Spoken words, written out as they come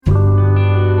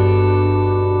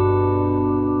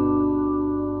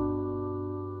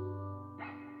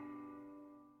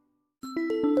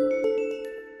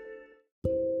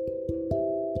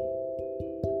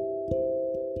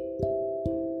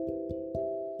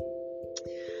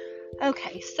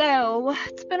Okay, so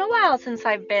it's been a while since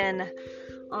I've been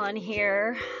on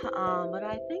here, but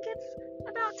I think it's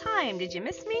about time. Did you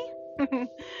miss me?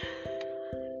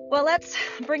 Well, let's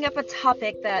bring up a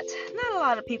topic that not a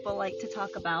lot of people like to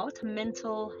talk about: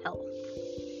 mental health.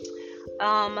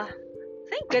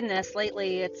 Thank goodness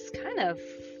lately it's kind of,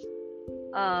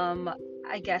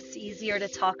 I guess, easier to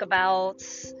talk about,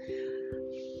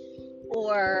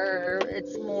 or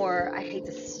it's more, I hate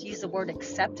to use the word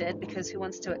accepted because who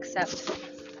wants to accept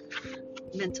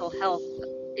mental health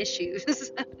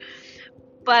issues?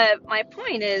 But my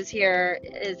point is here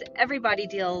is everybody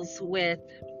deals with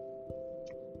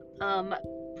um,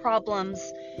 problems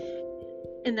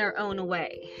in their own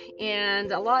way.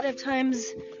 And a lot of times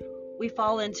we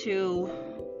fall into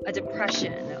a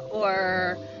depression,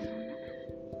 or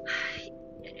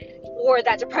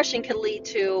that depression can lead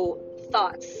to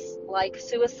thoughts like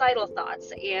suicidal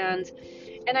thoughts. And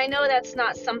I know that's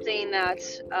not something that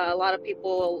a lot of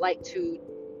people like to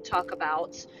talk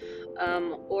about,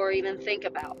 or even think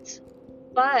about.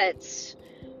 But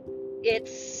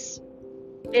it's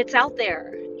it's out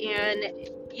there, and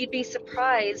you'd be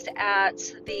surprised at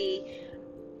the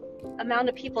amount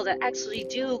of people that actually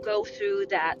do go through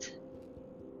that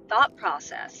thought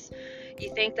process.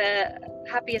 You think the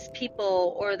happiest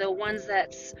people, or the ones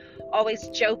that's always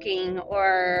joking,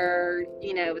 or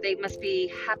they must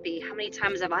be happy. How many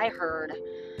times have I heard,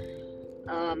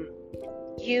 um,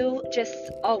 you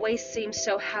just always seem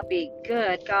so happy.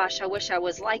 Good gosh, I wish I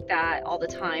was like that all the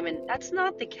time. And that's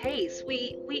not the case.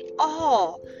 We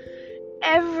all,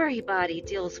 everybody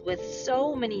deals with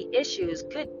so many issues.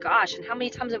 Good gosh. And how many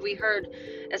times have we heard,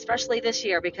 especially this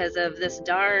year because of this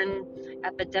darn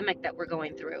epidemic that we're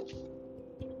going through?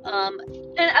 Um,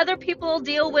 and other people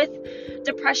deal with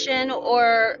depression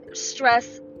or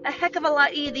stress a heck of a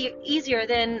lot easier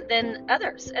than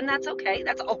others. And that's okay.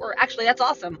 Or actually, that's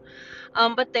awesome.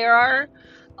 But there are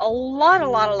a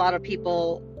lot of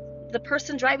people, the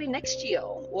person driving next to you,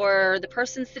 or the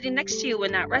person sitting next to you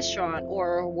in that restaurant,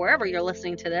 or wherever you're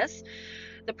listening to this,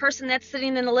 the person that's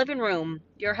sitting in the living room,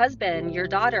 your husband, your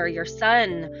daughter, your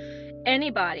son,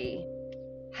 anybody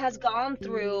has gone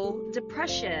through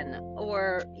depression,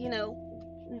 or,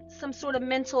 some sort of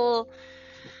mental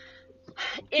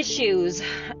issues.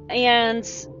 And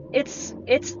it's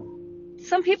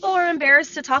some people are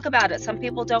embarrassed to talk about it. Some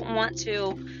people don't want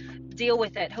to deal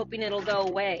with it, hoping it'll go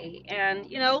away. And,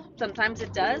 sometimes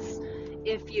it does.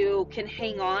 If you can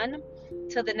hang on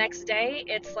till the next day,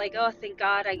 it's like, oh, thank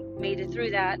God I made it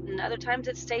through that. And other times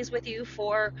it stays with you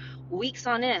for weeks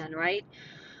on end, right?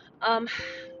 Um,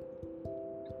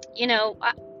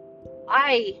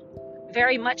 I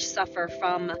very much suffer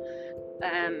from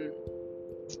um,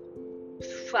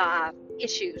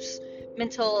 issues,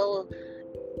 mental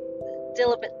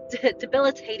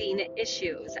debilitating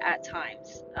issues at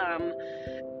times.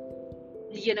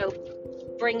 You know,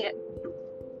 bring it,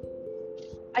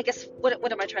 I guess, what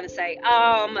am I trying to say?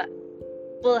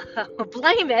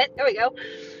 Blame it, there we go,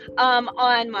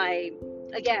 on my,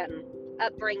 again,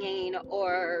 upbringing,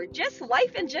 or just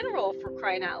life in general, for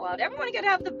crying out loud. Everyone can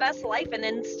have the best life, and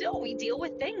then still we deal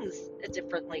with things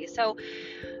differently. So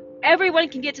everyone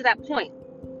can get to that point.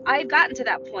 I've gotten to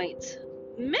that point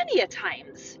many a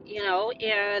times,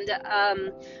 and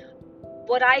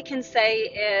what I can say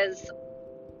is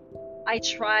I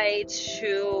try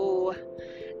to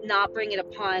not bring it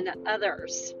upon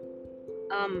others.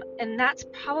 And that's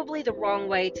probably the wrong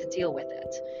way to deal with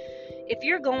it. If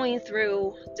you're going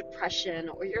through depression,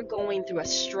 or you're going through a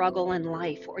struggle in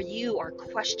life, or you are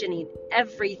questioning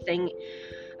everything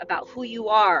about who you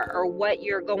are, or what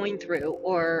you're going through,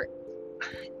 or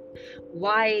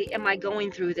why am I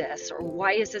going through this, or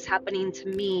why is this happening to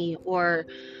me, or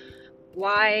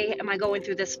why am I going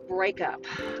through this breakup?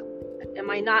 Am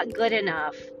I not good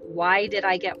enough? Why did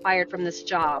I get fired from this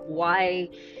job? Why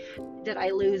did I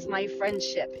lose my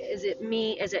friendship? Is it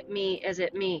me? Is it me? Is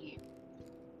it me?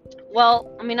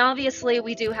 Well, I mean, obviously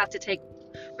we do have to take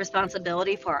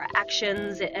responsibility for our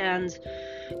actions and,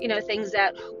 things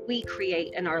that we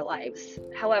create in our lives.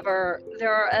 However,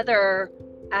 there are other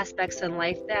aspects in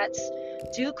life that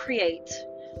do create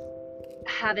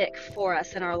havoc for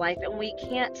us in our life, and we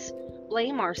can't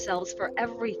blame ourselves for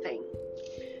everything.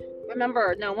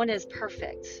 Remember, no one is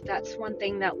perfect. That's one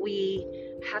thing that we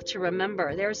have to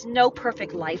remember. There's no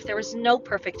perfect life. There is no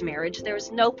perfect marriage. There is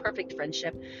no perfect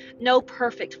friendship. No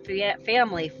perfect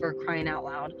family, for crying out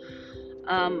loud.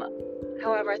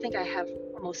 However, I think I have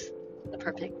almost the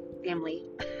perfect family.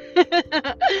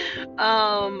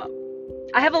 um,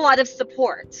 I have a lot of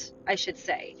support, I should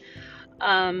say.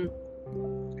 And,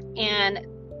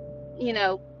 you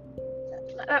know,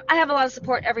 I have a lot of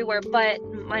support everywhere, but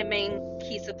my main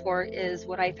key support is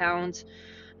what I found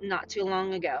not too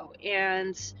long ago.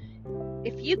 And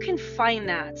if you can find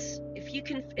that, if you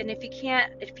can, and if you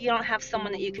can't, if you don't have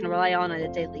someone that you can rely on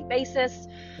a daily basis,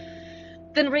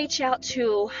 then reach out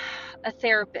to a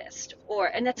therapist.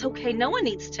 And that's okay. No one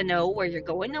needs to know where you're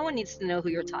going. No one needs to know who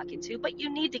you're talking to, but you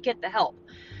need to get the help.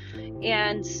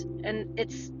 And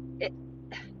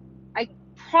I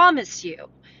promise you,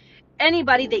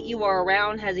 anybody that you are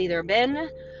around has either been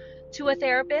to a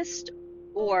therapist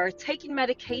or taking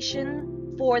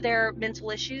medication for their mental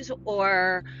issues,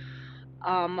 or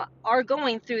are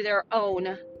going through their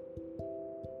own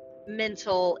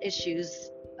mental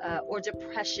issues, or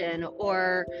depression,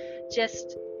 or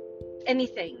just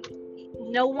anything.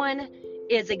 No one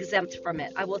is exempt from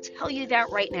it. I will tell you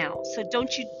that right now. So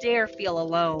don't you dare feel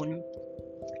alone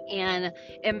and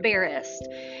embarrassed.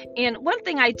 And one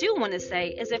thing I do want to say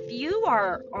is, if you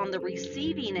are on the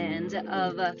receiving end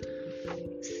of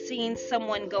seeing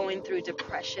someone going through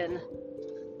depression,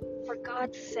 for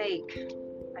God's sake,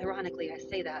 ironically I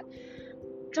say that,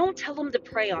 don't tell them to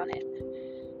pray on it.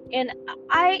 And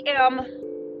I am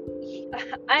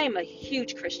a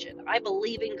huge Christian. I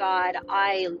believe in God.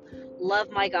 I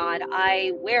love my God.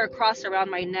 I wear a cross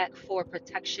around my neck for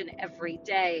protection every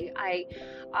day. I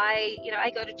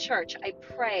go to church. I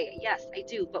pray. Yes, I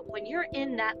do. But when you're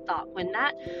in that thought, when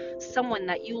that someone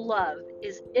that you love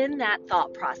is in that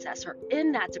thought process, or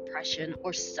in that depression,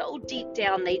 or so deep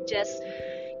down they just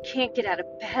can't get out of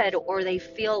bed, or they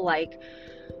feel like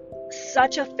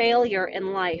such a failure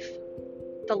in life,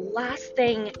 the last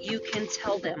thing you can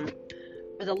tell them,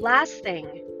 or the last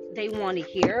thing they want to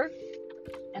hear,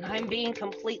 and I'm being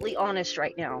completely honest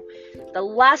right now, the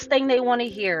last thing they want to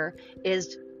hear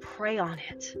is pray on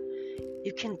it.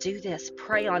 You can do this.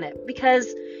 Pray on it.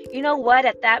 Because you know what?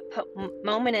 At that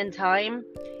moment in time,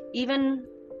 even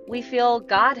we feel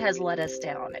God has let us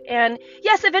down. And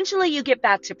yes, eventually you get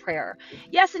back to prayer.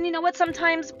 Yes, and you know what?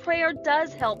 Sometimes prayer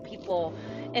does help people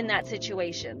in that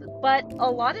situation. But a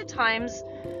lot of times,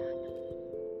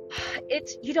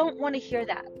 you don't want to hear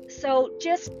that. So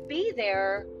just be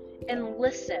there and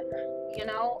listen.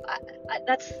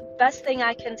 That's the best thing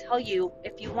I can tell you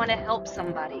if you want to help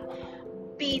somebody.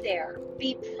 Be there,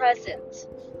 be present,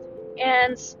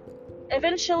 and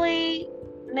eventually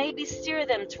maybe steer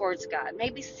them towards God,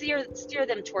 maybe steer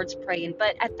them towards praying.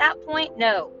 But at that point,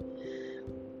 no.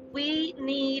 We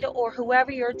need, or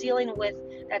whoever you're dealing with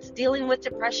that's dealing with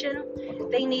depression,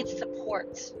 they need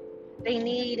support. They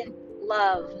need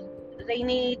love. They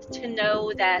need to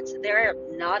know that they're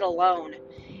not alone.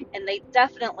 And they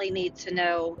definitely need to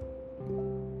know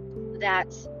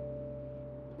that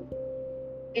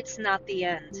it's not the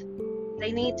end.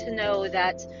 They need to know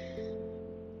that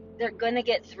they're going to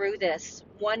get through this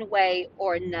one way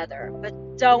or another. But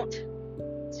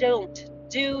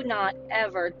do not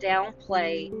ever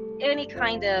downplay any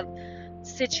kind of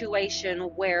situation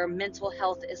where mental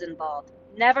health is involved.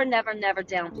 Never, never, never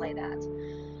downplay that.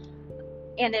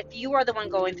 And if you are the one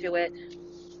going through it,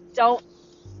 don't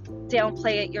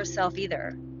downplay it yourself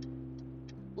either.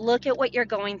 Look at what you're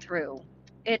going through.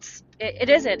 It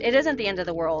isn't the end of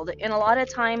the world. And a lot of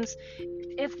times,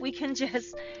 if we can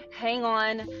just hang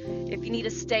on, if you need to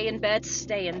stay in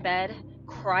bed,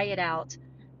 cry it out,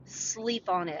 sleep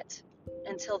on it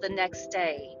until the next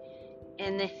day.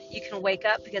 And you can wake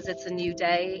up because it's a new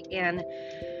day, and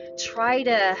try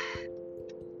to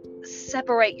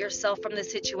separate yourself from the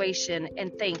situation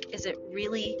and think, is it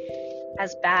really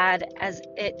as bad as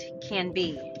it can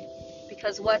be?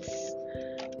 Because what's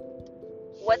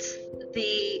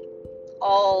the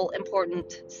all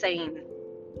important saying?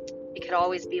 It could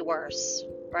always be worse,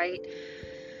 right?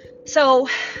 So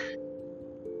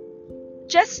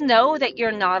just know that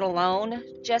you're not alone.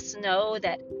 Just know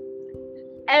that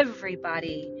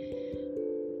everybody,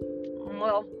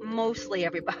 well, mostly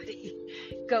everybody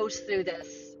goes through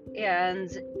this, and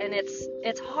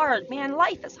it's hard, man.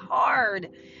 Life is hard.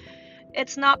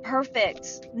 It's not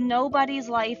perfect. Nobody's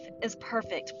life is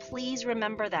perfect. Please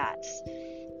remember that.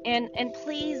 And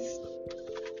please,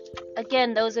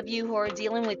 again, those of you who are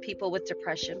dealing with people with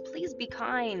depression, please be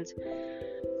kind.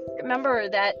 Remember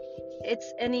that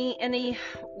it's any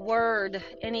word,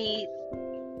 any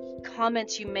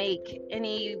comments you make,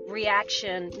 any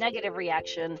reaction, negative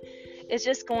reaction, is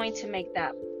just going to make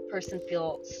that person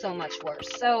feel so much worse.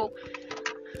 So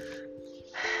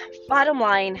bottom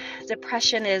line,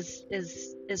 depression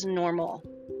is normal,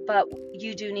 but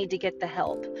you do need to get the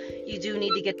help. You do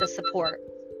need to get the support.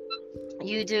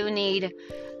 You do need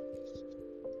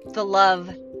the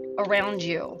love around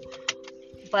you.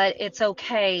 But it's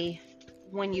okay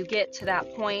when you get to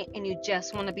that point and you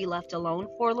just want to be left alone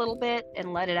for a little bit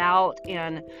and let it out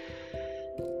and,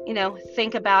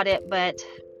 think about it. But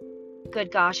good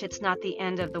gosh, it's not the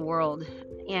end of the world.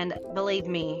 And believe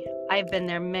me, I've been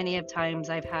there many of times.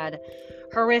 I've had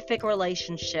horrific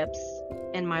relationships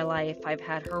in my life. I've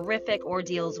had horrific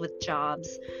ordeals with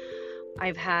jobs.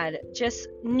 I've had just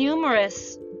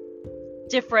numerous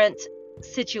different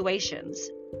situations,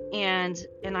 and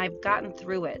I've gotten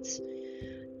through it.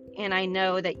 And I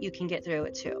know that you can get through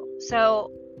it too.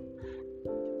 So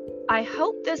I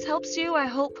hope this helps you. I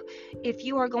hope if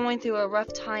you are going through a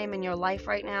rough time in your life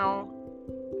right now,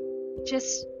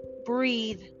 just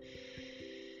breathe,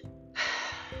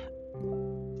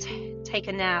 take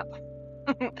a nap,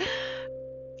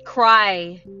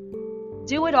 cry,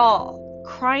 do it all.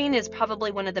 Crying is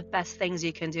probably one of the best things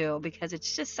you can do because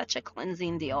it's just such a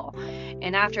cleansing deal.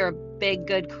 And after a big,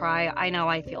 good cry, I know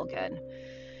I feel good.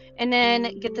 And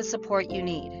then get the support you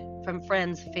need from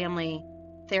friends, family,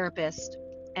 therapist,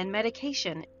 and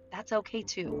medication. That's okay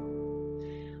too.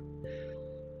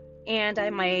 And I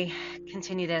might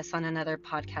continue this on another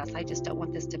podcast. I just don't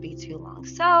want this to be too long.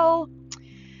 So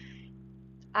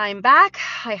I'm back.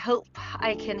 I hope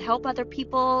I can help other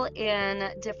people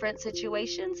in different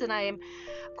situations. And I am,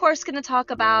 of course, going to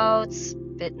talk about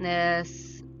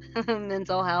fitness,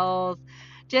 mental health,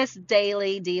 just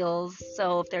daily deals.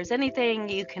 So if there's anything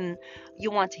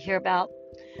you want to hear about,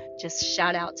 just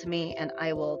shout out to me and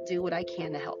I will do what I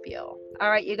can to help you. All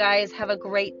right, you guys, have a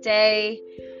great day.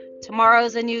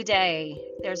 Tomorrow's a new day.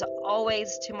 There's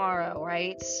always tomorrow,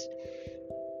 right?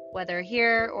 Whether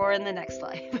here or in the next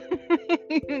life.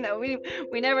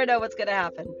 We never know what's going to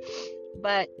happen.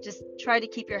 But just try to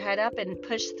keep your head up and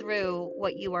push through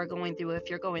what you are going through if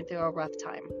you're going through a rough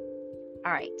time.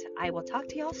 All right, I will talk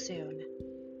to y'all soon.